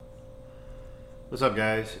What's up,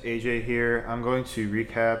 guys? AJ here. I'm going to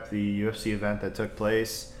recap the UFC event that took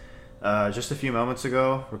place just a few moments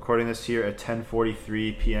ago. Recording this here at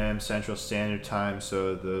 10:43 p.m. Central Standard Time.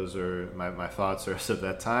 So those are my thoughts as of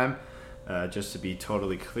that time. Just to be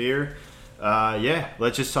totally clear.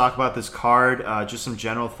 Let's just talk about this card. Just some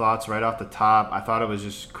general thoughts right off the top. I thought it was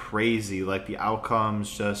just crazy. Like the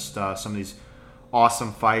outcomes, just some of these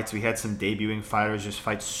awesome fights. We had some debuting fighters just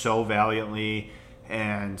fight so valiantly,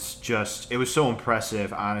 and just it was so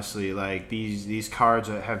impressive, honestly. Like these cards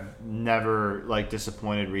have never like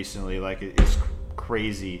disappointed recently. Like it's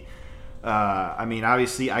crazy. I mean,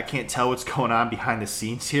 obviously I can't tell what's going on behind the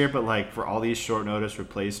scenes here, but like for all these short notice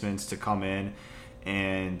replacements to come in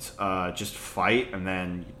and just fight, and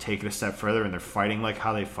then take it a step further and they're fighting like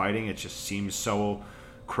how they're fighting, it just seems so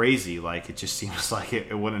crazy. Like it just seems like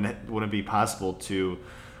it wouldn't be possible to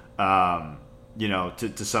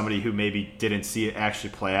to somebody who maybe didn't see it actually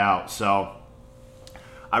play out. So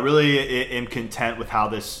I really am content with how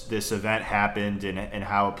this event happened and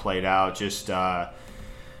how it played out. Just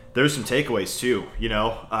there's some takeaways too.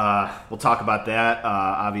 We'll talk about that.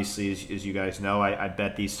 Obviously, as you guys know, I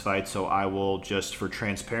bet these fights, so I will, just for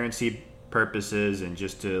transparency purposes and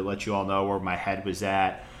just to let you all know where my head was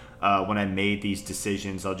at when I made these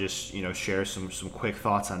decisions, I'll just share some quick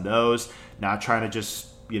thoughts on those. Not trying to just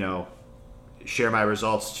share my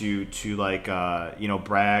results to like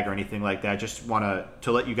brag or anything like that. Just want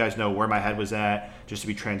to let you guys know where my head was at, just to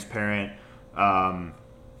be transparent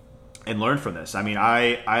and learn from this. I mean,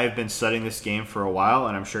 I've been studying this game for a while,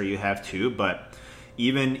 and I'm sure you have too. But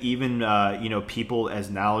even people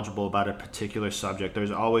as knowledgeable about a particular subject,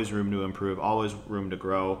 there's always room to improve, always room to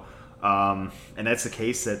grow, and that's the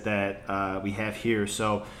case that we have here.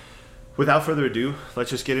 So without further ado, let's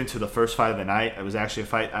just get into the first fight of the night. It was actually a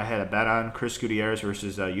fight I had a bet on: Chris Gutierrez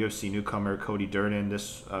versus UFC newcomer Cody Durden.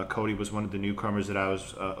 This Cody was one of the newcomers that I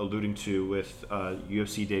was alluding to with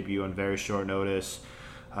UFC debut on very short notice.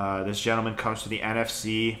 This gentleman comes to the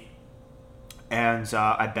NFC, and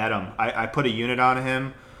I bet him. I put a unit on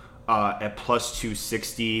him at plus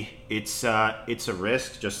 260. It's a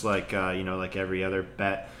risk, just like like every other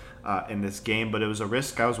bet in this game, but it was a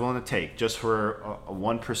risk I was willing to take just for a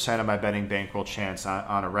 1% of my betting bankroll chance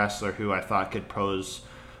on a wrestler who I thought could pose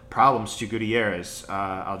problems to Gutierrez.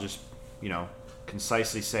 I'll just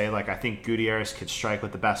concisely say, like, I think Gutierrez could strike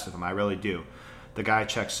with the best of them. I really do. The guy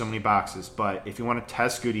checks so many boxes, but if you want to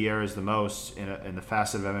test Gutierrez the most in the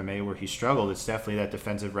facet of MMA where he struggled, it's definitely that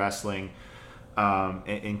defensive wrestling.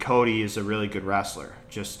 And Cody is a really good wrestler.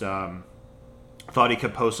 Just thought he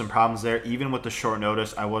could pose some problems there, even with the short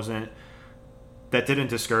notice. That didn't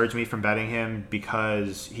discourage me from betting him,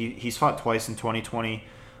 because he's fought twice in 2020,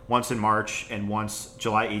 once in March and once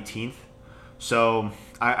July 18th. So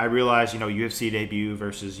I realize UFC debut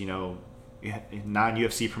versus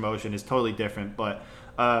non-UFC promotion is totally different, but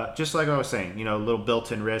just like I was saying, a little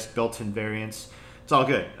built-in risk, built-in variance. It's all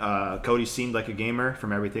good. Cody seemed like a gamer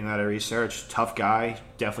from everything that I researched. Tough guy,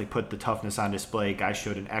 definitely put the toughness on display. Guy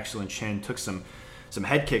showed an excellent chin, took some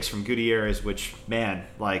head kicks from Gutierrez, which, man,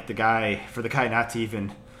 like for the guy not to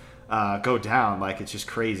even go down, like, it's just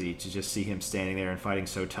crazy to just see him standing there and fighting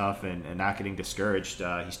so tough and not getting discouraged.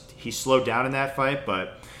 He slowed down in that fight,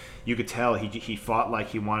 but you could tell he fought like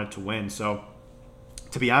he wanted to win. So,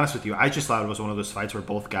 to be honest with you, I just thought it was one of those fights where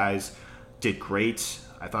both guys did great.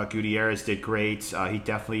 I thought Gutierrez did great. He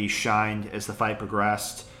definitely shined as the fight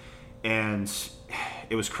progressed, and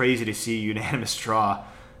it was crazy to see a unanimous draw.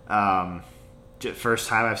 First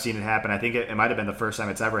time I've seen it happen. I think it might have been the first time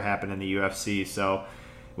it's ever happened in the UFC. So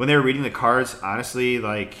when they were reading the cards, honestly,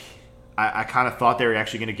 like I kind of thought they were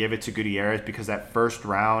actually going to give it to Gutierrez, because that first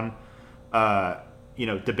round,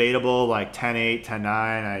 debatable, like 10-8,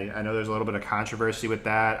 10-9. I know there's a little bit of controversy with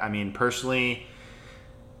that. I mean, personally,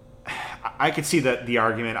 I could see the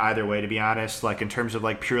argument either way, to be honest. Like, in terms of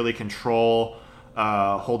like purely control,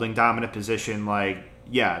 holding dominant position, like,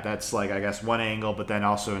 yeah, that's like, I guess, one angle. But then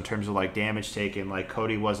also in terms of like damage taken, like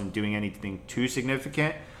Cody wasn't doing anything too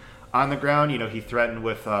significant on the ground. He threatened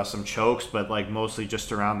with some chokes, but like mostly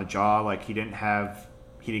just around the jaw. Like he didn't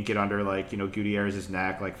get under like Gutierrez's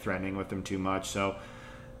neck, like threatening with him too much. So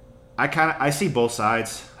I see both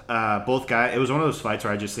sides. Both guys. It was one of those fights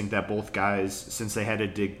where I just think that both guys, since they had to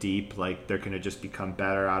dig deep, like they're gonna just become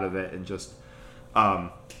better out of it and just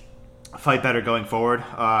fight better going forward.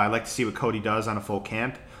 I'd like to see what Cody does on a full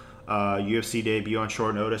camp. UFC debut on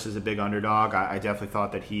short notice is a big underdog. I definitely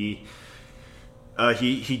thought that he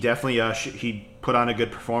definitely he put on a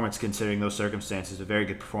good performance considering those circumstances. A very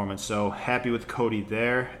good performance. So happy with Cody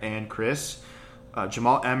there and Chris.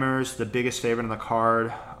 Jamal Emmers, the biggest favorite on the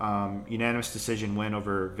card, unanimous decision win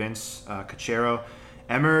over Vince Cachero.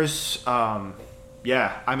 Emmers,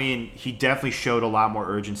 yeah, I mean, he definitely showed a lot more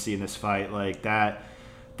urgency in this fight. Like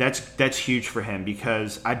that's huge for him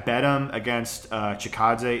because I bet him against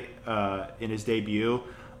Chikadze in his debut,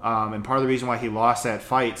 and part of the reason why he lost that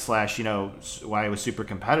fight / why it was super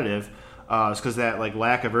competitive is because that like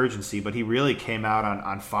lack of urgency. But he really came out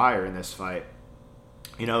on fire in this fight.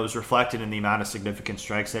 It was reflected in the amount of significant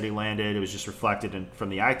strikes that he landed. It was just reflected from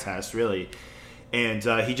the eye test, really. And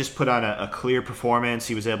he just put on a clear performance.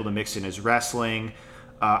 He was able to mix in his wrestling.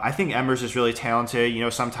 I think Emmers is really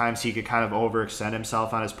talented. Sometimes he could kind of overextend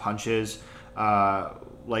himself on his punches,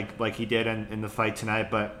 like he did in the fight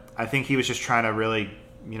tonight. But I think he was just trying to really,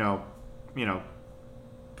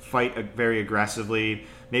 fight very aggressively,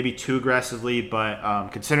 maybe too aggressively,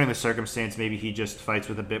 but considering the circumstance, maybe he just fights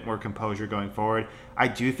with a bit more composure going forward. I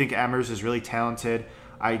do think Emmers is really talented.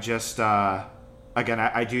 I just, again,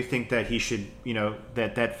 I do think that he should,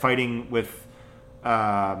 that fighting with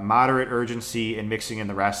moderate urgency and mixing in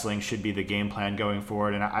the wrestling should be the game plan going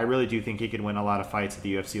forward. And I really do think he could win a lot of fights at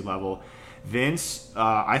the UFC level. Vince,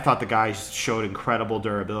 I thought the guy showed incredible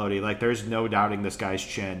durability. Like, there's no doubting this guy's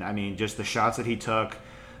chin. I mean, just the shots that he took,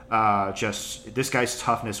 this guy's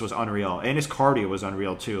toughness was unreal. And his cardio was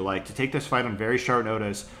unreal, too. Like, to take this fight on very short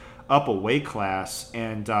notice, up a weight class,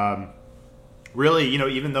 and really,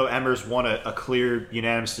 even though Emmers won a clear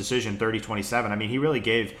unanimous decision, 30-27, I mean, he really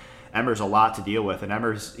gave Emmers a lot to deal with. And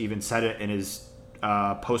Emmers even said it in his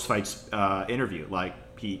post-fight interview. Like,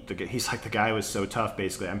 he's like, the guy was so tough,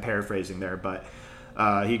 basically. I'm paraphrasing there, but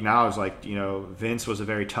he acknowledged, like, Vince was a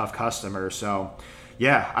very tough customer. So,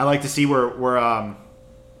 yeah, I like to see where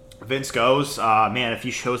Vince goes. Man, if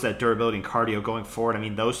he shows that durability and cardio going forward, I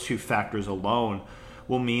mean, those two factors alone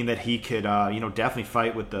will mean that he could, definitely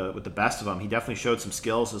fight with the best of them. He definitely showed some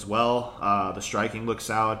skills as well. The striking looks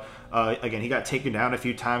solid. Again, he got taken down a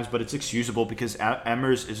few times, but it's excusable because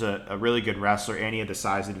Emmers is a really good wrestler and he had the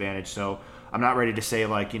size advantage. So I'm not ready to say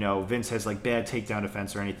like, Vince has like bad takedown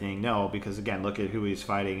defense or anything. No, because again, look at who he's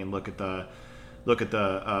fighting and look at the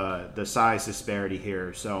size disparity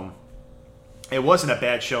here. So it wasn't a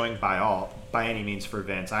bad showing by any means for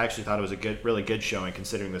Vince. I actually thought it was a really good showing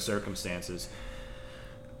considering the circumstances.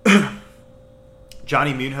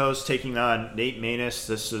 Johnny Munoz taking on Nate Maness.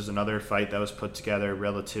 This is another fight that was put together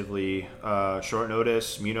relatively short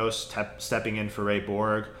notice. Munoz stepping in for Ray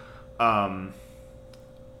Borg.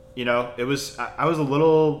 It was I was a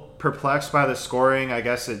little perplexed by the scoring. I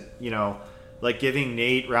guess like giving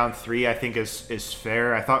Nate round 3, I think is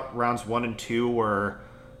fair. I thought rounds 1 and 2 were,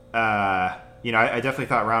 I definitely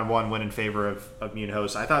thought round 1 went in favor of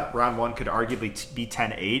Munoz. I thought round 1 could arguably be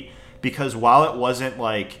 10-8 because while it wasn't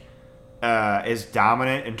like as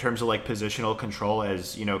dominant in terms of like positional control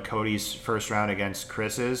as Cody's first round against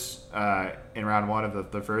Chris's in round 1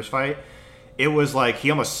 of the first fight, it was like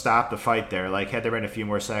he almost stopped the fight there. Like, had there been a few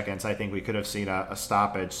more seconds, I think we could have seen a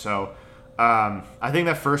stoppage. So I think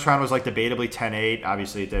that first round was like debatably 10-8.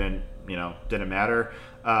 Obviously, it didn't matter.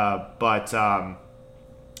 And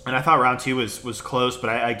I thought round 2 was close,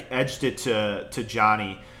 but I edged it to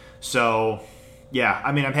Johnny. So yeah,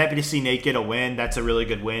 I mean, I'm happy to see Nate get a win. That's a really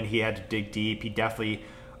good win. He had to dig deep. He definitely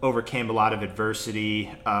overcame a lot of adversity.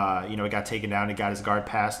 He got taken down. He got his guard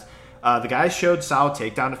passed. The guys showed solid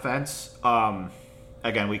takedown defense.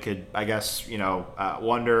 Again, we could, I guess,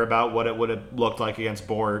 wonder about what it would have looked like against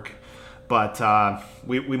Borg. But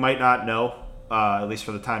we might not know, at least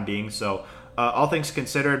for the time being. So all things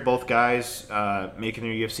considered, both guys making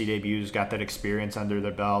their UFC debuts, got that experience under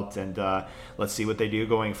their belt. And let's see what they do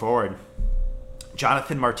going forward.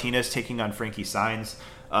 Jonathan Martinez taking on Frankie Saenz.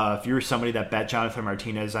 If you were somebody that bet Jonathan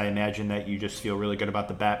Martinez, I imagine that you just feel really good about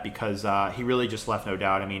the bet because he really just left no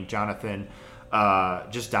doubt. I mean, Jonathan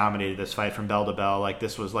just dominated this fight from bell to bell. Like,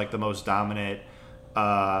 this was like the most dominant,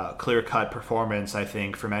 clear-cut performance, I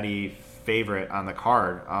think, from any favorite on the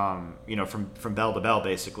card. From bell to bell,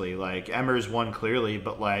 basically. Like, Emmers won clearly,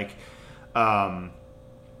 but like,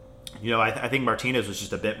 I think Martinez was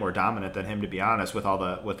just a bit more dominant than him, to be honest, with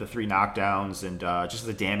the 3 knockdowns and just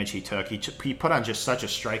the damage he took. He put on just such a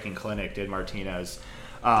striking clinic, did Martinez.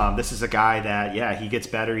 This is a guy that, he gets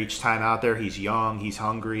better each time out there. He's young, he's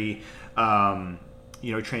hungry.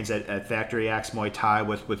 Trains at Factory Axe Muay Thai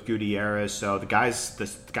with Gutierrez. So the guy's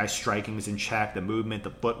striking is in check. The movement,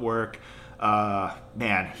 the footwork.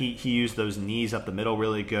 He used those knees up the middle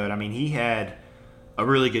really good. I mean, he had a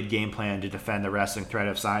really good game plan to defend the wrestling threat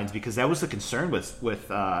of Saenz because that was the concern with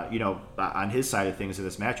on his side of things in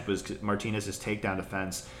this matchup was Martinez's takedown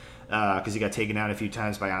defense because he got taken down a few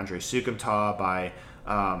times by Andrei Sukumta, by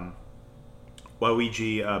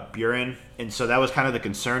Luigi Buren. And so that was kind of the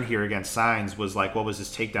concern here against Sainz, was like, what was his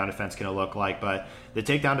takedown defense going to look like? But the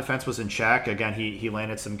takedown defense was in check. Again, he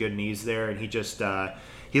landed some good knees there, and he just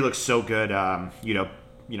he looks so good,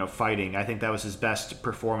 fighting. I think that was his best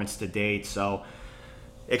performance to date. So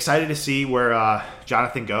excited to see where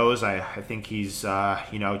Jonathan goes. I think he's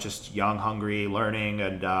just young, hungry, learning,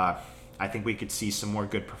 and I think we could see some more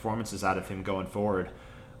good performances out of him going forward.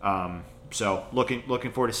 So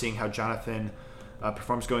looking forward to seeing how Jonathan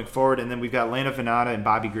performs going forward. And then we've got Lana Venata and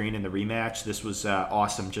Bobby Green in the rematch. This was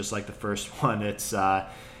awesome, just like the first one. It's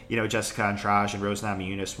Jessica Andrade and Rose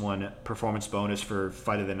Namajunas won performance bonus for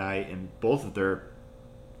Fight of the Night in both of their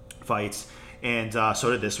fights, and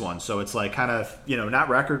so did this one. So it's like kind of not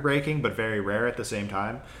record breaking, but very rare at the same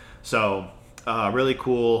time. So really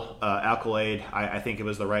cool accolade. I think it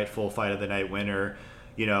was the rightful Fight of the Night winner.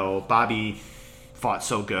 Bobby fought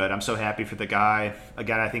so good. I'm so happy for the guy.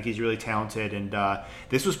 Again, I think he's really talented, and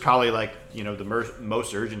this was probably like the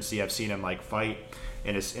most urgency I've seen him like fight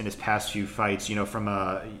in his past few fights. From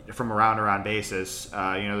a round to round basis.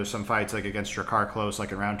 There's some fights like against Drakkar Klose,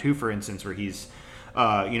 like in round 2, for instance, where he's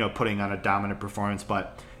putting on a dominant performance,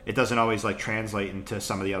 but it doesn't always like translate into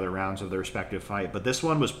some of the other rounds of the respective fight. But this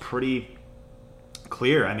one was pretty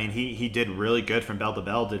clear. I mean, he did really good from bell to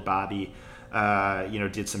bell. Did Bobby?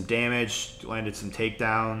 Did some damage, landed some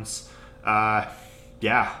takedowns.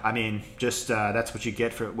 I mean, just that's what you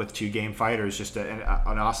get with 2 game fighters. Just an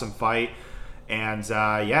awesome fight, and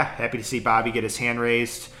happy to see Bobby get his hand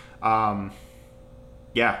raised. And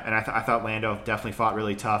I thought Lando definitely fought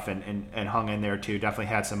really tough and hung in there too. Definitely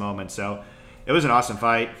had some moments. So it was an awesome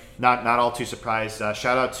fight. Not all too surprised.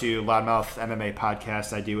 Shout out to Loudmouth MMA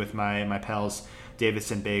podcast I do with my pals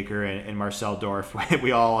Davidson Baker and Marcel Dorff.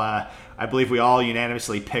 We all, I believe we all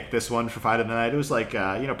unanimously picked this one for Fight of the Night. It was like,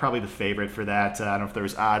 probably the favorite for that. I don't know if there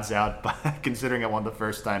was odds out, but considering I won the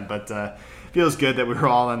first time, but feels good that we were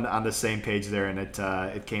all on the same page there, and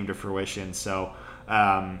it came to fruition. So,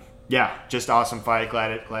 just awesome fight.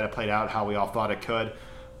 Glad it played out how we all thought it could.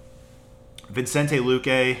 Vicente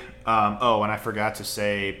Luque. And I forgot to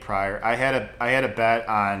say prior, I had a bet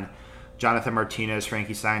on Jonathan Martinez,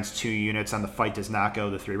 Frankie Sainz 2 units on the fight does not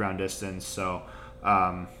go the 3-round distance. So,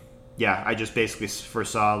 I just basically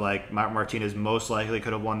foresaw like Martinez most likely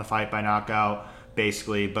could have won the fight by knockout,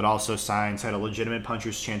 basically, but also Sainz had a legitimate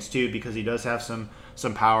puncher's chance too, because he does have some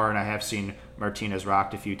power, and I have seen Martinez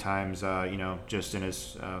rocked a few times, just in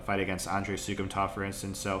his fight against Andrei Sukumtov, for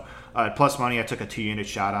instance. So, plus money, I took a 2-unit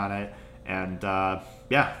shot on it, and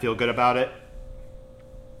feel good about it.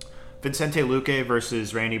 Vicente Luque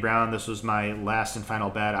versus Randy Brown. This was my last and final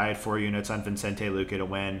bet. I had 4 units on Vicente Luque to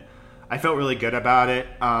win. I felt really good about it.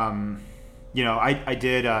 I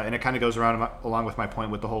did, and it kind of goes along with my point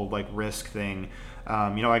with the whole like risk thing.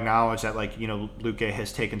 I acknowledge that Luque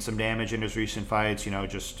has taken some damage in his recent fights.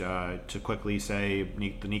 Just to quickly say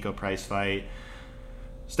the Nico Price fight,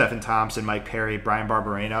 Stephen Thompson, Mike Perry, Brian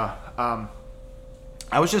Barberena.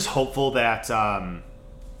 I was just hopeful that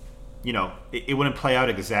it wouldn't play out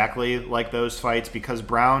exactly like those fights, because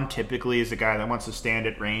Brown typically is a guy that wants to stand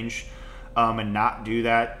at range and not do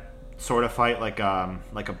that sort of fight like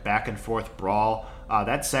a back and forth brawl.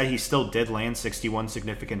 That said, he still did land 61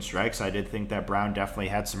 significant strikes. I did think that Brown definitely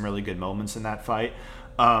had some really good moments in that fight.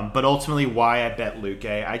 But ultimately, why I bet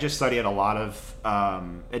Luque, I just thought he had a lot of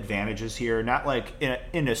advantages here. Not like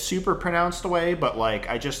in a super pronounced way, but like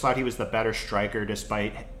I just thought he was the better striker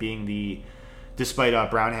despite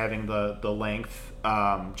Brown having the length.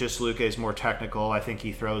 Just Luque is more technical. I think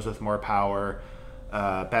he throws with more power.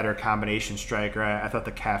 Better combination striker. I thought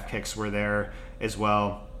the calf kicks were there as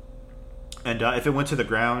well. And if it went to the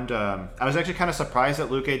ground, I was actually kind of surprised that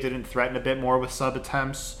Luque didn't threaten a bit more with sub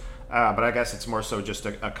attempts. But I guess it's more so just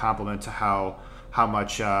a compliment to how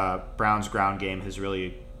much Brown's ground game has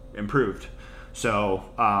really improved. So,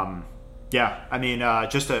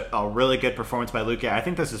 just a really good performance by Luque. I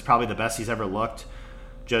think this is probably the best he's ever looked.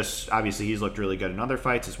 Just obviously he's looked really good in other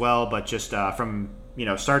fights as well, but just from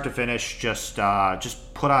start to finish, just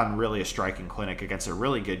put on really a striking clinic against a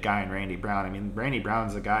really good guy in Randy Brown. I mean, Randy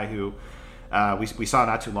Brown's a guy who we saw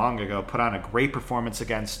not too long ago put on a great performance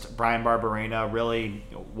against Brian Barberena, really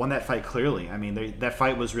won that fight clearly. I mean, that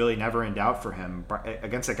fight was really never in doubt for him.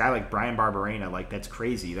 Against a guy like Brian Barberena, like that's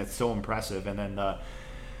crazy. That's so impressive. And then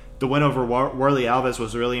the win over Warley Alves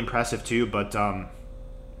was really impressive too, but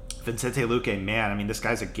Vicente Luque, man, I mean, this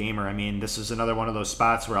guy's a gamer. I mean, this is another one of those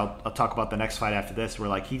spots where I'll talk about the next fight after this, where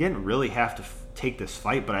like he didn't really have to take this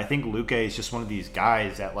fight, but I think Luque is just one of these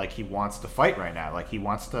guys that like he wants to fight right now. Like he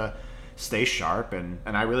wants to stay sharp, and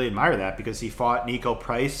I really admire that, because he fought Nico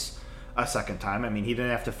Price a second time. I mean, he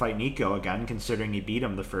didn't have to fight Nico again, considering he beat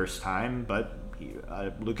him the first time. But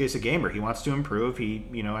Luke is a gamer. He wants to improve.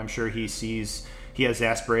 I'm sure he has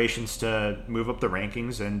aspirations to move up the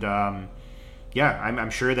rankings, and I'm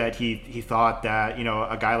sure that he thought that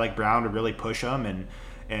a guy like Brown would really push him,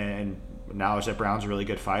 and acknowledge that Brown's a really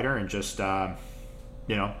good fighter, and just to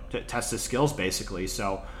test his skills basically.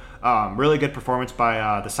 So really good performance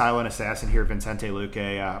by the silent assassin here, Vicente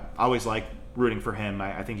Luque. Always like rooting for him.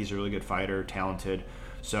 I think he's a really good fighter, talented.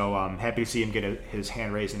 So happy to see him get his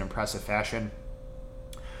hand raised in impressive fashion.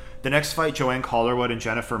 The next fight, Joanne Calderwood and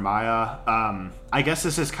Jennifer Maia. I guess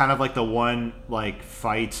this is kind of like the one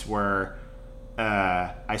fight where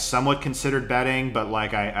I somewhat considered betting, but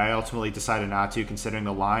I ultimately decided not to, considering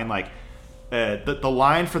the line. The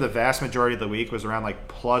line for the vast majority of the week was around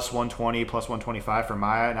plus 120, plus 125 for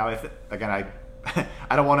Maia. Now,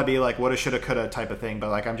 I don't want to be woulda, shoulda, coulda type of thing,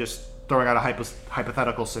 but I'm just throwing out a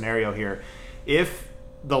hypothetical scenario here. If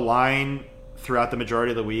the line throughout the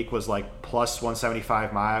majority of the week was plus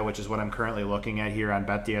 175 Maia, which is what I'm currently looking at here on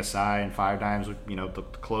BetDSI and 5Dimes, the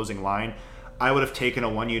closing line, I would have taken a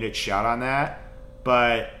 1 unit shot on that.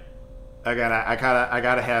 But again, I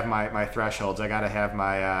gotta have my thresholds. I gotta have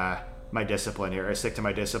my discipline here. I stick to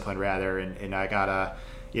my discipline rather, and I gotta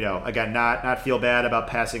again not feel bad about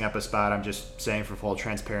passing up a spot. I'm just saying for full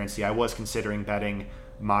transparency, I was considering betting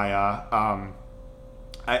Maia.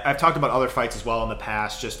 I've talked about other fights as well in the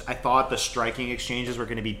past. Just I thought the striking exchanges were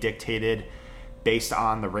going to be dictated based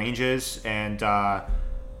on the ranges, and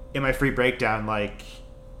in my free breakdown,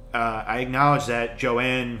 I acknowledge that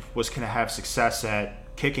Joanne was going to have success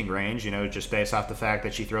at kicking range, just based off the fact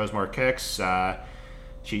that she throws more kicks.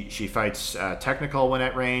 She fights technical when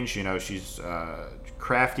at range. She's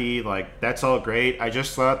crafty. That's all great. I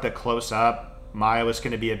just thought that close up, Maia was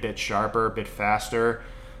going to be a bit sharper, a bit faster.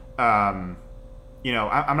 I'm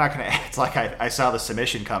not going to act like I saw the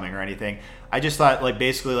submission coming or anything. I just thought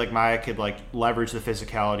basically Maia could leverage the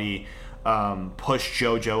physicality, push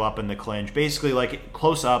JoJo up in the clinch. Basically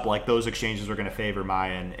close up, those exchanges were going to favor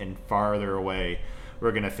Maia, and farther away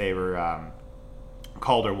were going to favor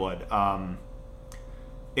Calderwood.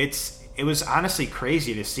 It was honestly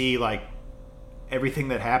crazy to see everything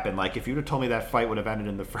that happened. If you'd have told me that fight would have ended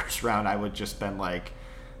in the first round, I would just been I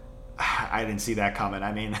didn't see that coming.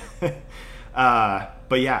 I mean,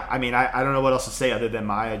 but yeah, I don't know what else to say other than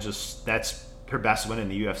Maia that's her best win in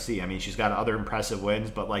the UFC. I mean, she's got other impressive wins,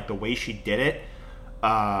 but the way she did it,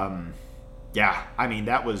 that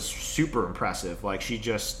was super impressive. She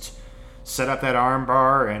just set up that arm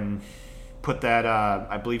bar and put that,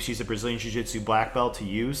 I believe she's a Brazilian Jiu-Jitsu black belt to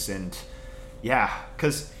use. And yeah,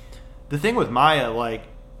 because the thing with Maia,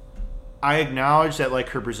 I acknowledge that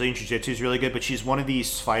her Brazilian Jiu-Jitsu is really good, but she's one of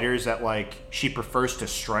these fighters that she prefers to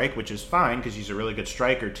strike, which is fine because she's a really good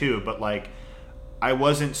striker too. But I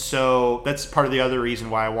wasn't so. That's part of the other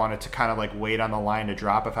reason why I wanted to kind of wait on the line to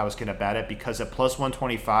drop if I was going to bet it, because at plus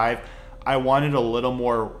 125, I wanted a little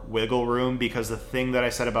more wiggle room, because the thing that I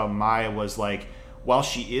said about Maia was while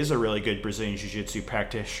she is a really good Brazilian Jiu-Jitsu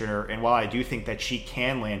practitioner, and while I do think that she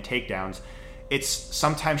can land takedowns, it's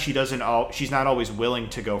sometimes she's not always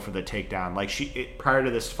willing to go for the takedown. Prior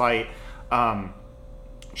to this fight,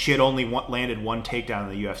 she had only landed one takedown in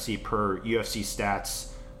the UFC per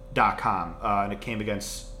UFCstats.com, and it came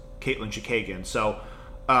against Caitlin Chikagian. So,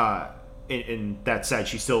 in that said,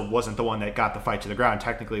 she still wasn't the one that got the fight to the ground.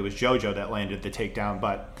 Technically, it was JoJo that landed the takedown,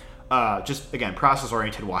 but just again,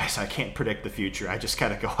 process-oriented wise, I can't predict the future. I just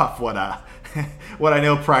gotta go off what what I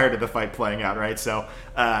know prior to the fight playing out, right? So,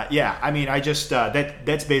 I just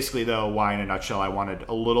that's basically though why, in a nutshell, I wanted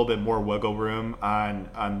a little bit more wiggle room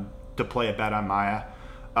on to play a bet on Maia.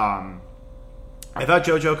 I thought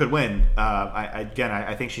JoJo could win.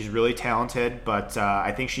 I think she's really talented, but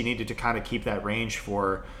I think she needed to kind of keep that range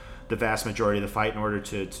for the vast majority of the fight in order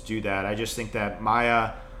to do that. I just think that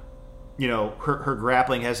Maia, her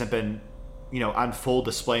grappling hasn't been, on full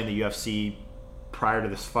display in the UFC prior to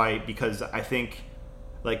this fight, because I think,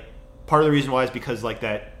 part of the reason why is because,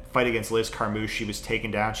 that fight against Liz Carmouche, she was taken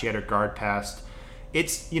down, she had her guard passed.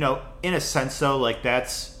 It's, in a sense, though,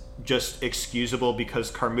 that's just excusable,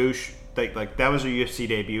 because Carmouche, that was her UFC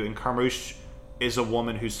debut, and Carmouche is a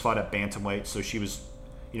woman who's fought at bantamweight, so she was,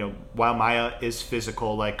 while Maia is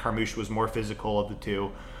physical, Carmouche was more physical of the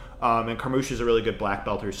two. And Carmouche is a really good black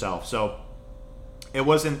belt herself. So it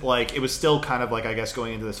wasn't it was still kind of I guess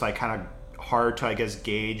going into this fight kind of hard to, I guess,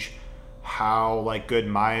 gauge how good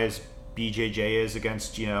Maia's BJJ is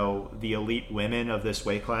against, the elite women of this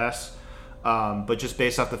weight class. But just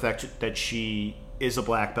based off the fact that she is a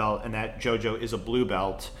black belt and that JoJo is a blue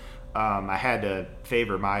belt, I had to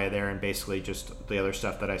favor Maya there, and basically just the other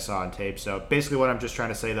stuff that I saw on tape. So basically what I'm just trying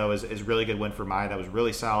to say, though, is really good win for Maya. That was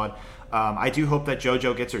really solid. I do hope that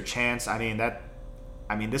JoJo gets her chance. I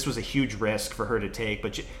mean, this was a huge risk for her to take,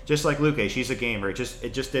 but just like Luque, she's a gamer. It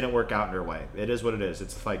just didn't work out in her way. It is what it is.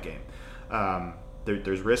 It's a fight game.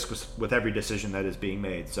 There's risk with every decision that is being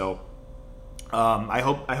made. So I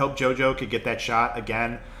hope JoJo could get that shot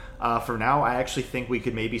again. For now, I actually think we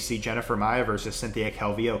could maybe see Jennifer Maia versus Cynthia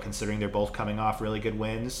Calvillo, considering they're both coming off really good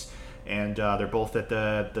wins, and they're both at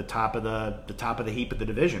the top of the heap of the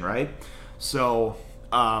division, right? So.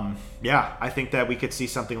 Yeah, I think that we could see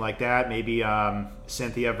something like that. Maybe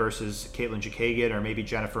Cynthia versus Caitlin Jakagan, or maybe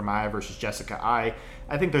Jennifer Maia versus Jessica Ai.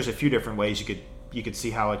 I think there's a few different ways you could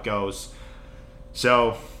see how it goes.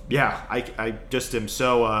 So yeah, I just am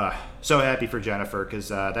so happy for Jennifer, because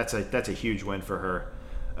that's a huge win for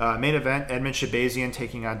her. Main event: Edmund Shahbazyan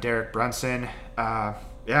taking on Derek Brunson.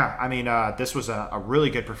 Yeah, I mean this was a really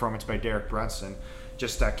good performance by Derek Brunson.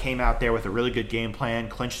 Just came out there with a really good game plan,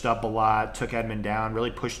 clinched up a lot, took Edmund down, really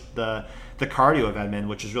pushed the cardio of Edmund,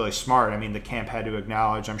 which is really smart. I mean, the camp had to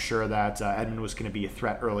acknowledge, I'm sure, that Edmund was going to be a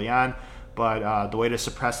threat early on, but the way to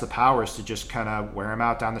suppress the power is to just kind of wear him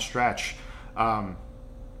out down the stretch.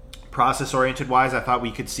 Process-oriented wise, I thought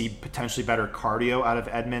we could see potentially better cardio out of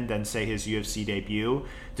Edmund than, say, his UFC debut,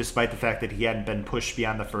 despite the fact that he hadn't been pushed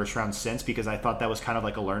beyond the first round since, because I thought that was kind of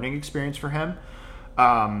like a learning experience for him.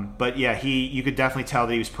 But yeah, you could definitely tell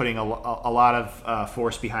that he was putting a lot of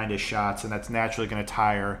force behind his shots, and that's naturally going to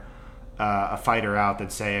tire a fighter out than,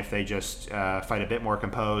 say, if they just fight a bit more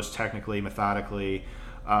composed, technically, methodically,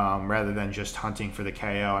 rather than just hunting for the KO.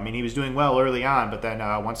 I mean, he was doing well early on, but then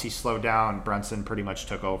once he slowed down, Brunson pretty much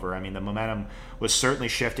took over. I mean, the momentum was certainly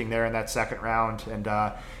shifting there in that second round, and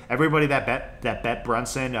everybody that bet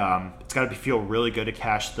Brunson, it's got to feel really good to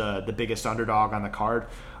cash the biggest underdog on the card.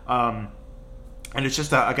 And it's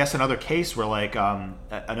just, I guess, another case where, like,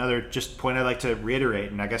 another just point I'd like to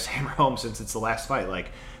reiterate, and I guess hammer home since it's the last fight. Like,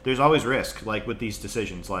 there's always risk, like, with these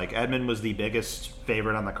decisions. Like, Edmund was the biggest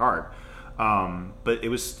favorite on the card, but it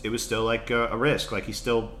was still like a risk. Like, he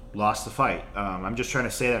still lost the fight. I'm just trying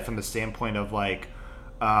to say that from the standpoint of, like,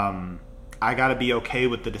 I got to be okay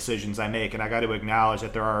with the decisions I make, and I got to acknowledge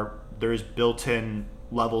that there's built-in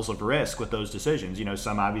levels of risk with those decisions. You know,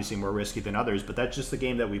 some obviously more risky than others, but that's just the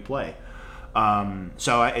game that we play.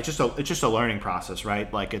 So it's just a learning process,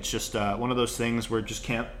 right? Like, it's just one of those things where just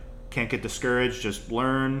can't get discouraged. Just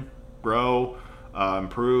learn, grow,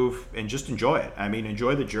 improve, and just enjoy it. I mean,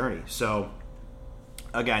 enjoy the journey. So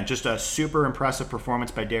again, just a super impressive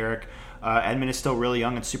performance by Derek. Edmund is still really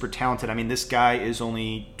young and super talented. I mean, this guy is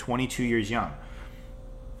only 22 years young.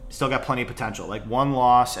 Still got plenty of potential. Like, one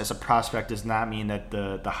loss as a prospect does not mean that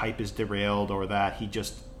the hype is derailed or that he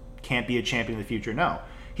just can't be a champion in the future. No.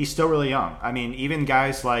 He's still really young. I mean, even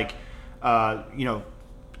guys like,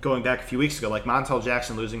 going back a few weeks ago, like Montel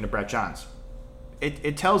Jackson losing to Brett Johns.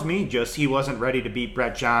 It tells me just he wasn't ready to beat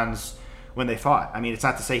Brett Johns when they fought. I mean, it's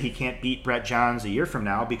not to say he can't beat Brett Johns a year from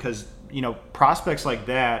now, because, prospects like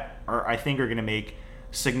that I think are going to make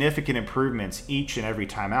significant improvements each and every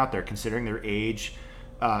time out there, considering their age,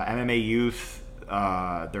 MMA youth,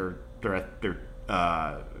 their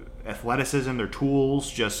athleticism, their tools,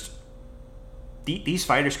 just... These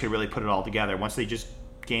fighters could really put it all together once they just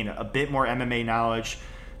gain a bit more MMA knowledge,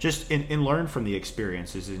 just and learn from the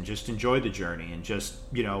experiences and just enjoy the journey. And just,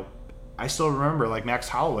 I still remember, like, Max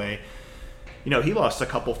Holloway, he lost a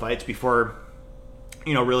couple fights before,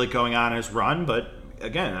 really going on his run. But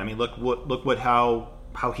again, I mean, look how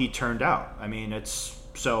he turned out. I mean, it's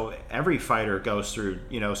so every fighter goes through,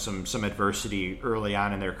 some adversity early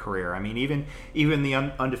on in their career. I mean, even the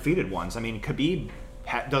undefeated ones. I mean, Khabib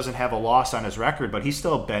doesn't have a loss on his record, but he's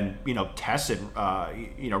still been, tested,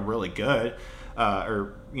 really good, been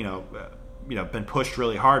pushed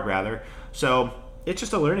really hard, rather. So it's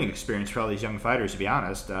just a learning experience for all these young fighters, to be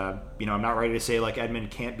honest. I'm not ready to say, like,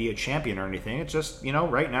 Edmund can't be a champion or anything. It's just,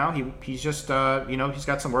 right now he's just, he's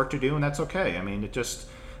got some work to do, and that's okay. I mean, it just,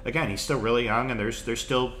 again, he's still really young, and there's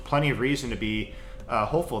still plenty of reason to be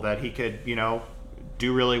hopeful that he could,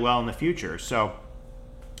 do really well in the future. So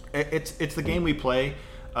it's the game we play.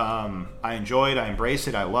 I enjoy it. I embrace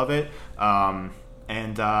it. I love it.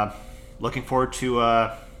 And looking forward to,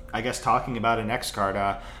 I guess, talking about a next card.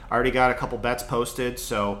 I already got a couple bets posted.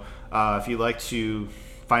 So if you'd like to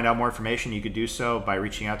find out more information, you could do so by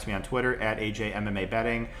reaching out to me on Twitter at AJMMA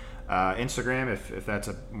Betting. Instagram, if that's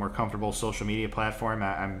a more comfortable social media platform,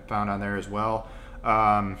 I'm found on there as well.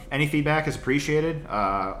 Any feedback is appreciated.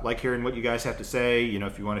 Like hearing what you guys have to say.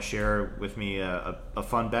 If you want to share with me a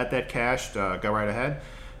fun bet that cashed, go right ahead.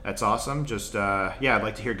 That's awesome. Just yeah, I'd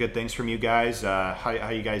like to hear good things from you guys. How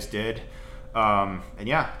you guys did, and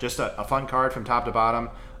yeah, just a fun card from top to bottom.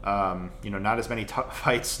 Not as many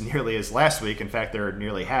fights nearly as last week. In fact, they're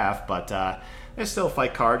nearly half, but it's still a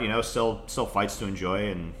fight card. Still fights to enjoy,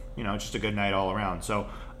 and just a good night all around. So,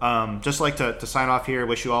 just like to sign off here.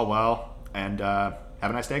 Wish you all well, and have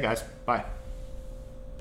a nice day, guys. Bye.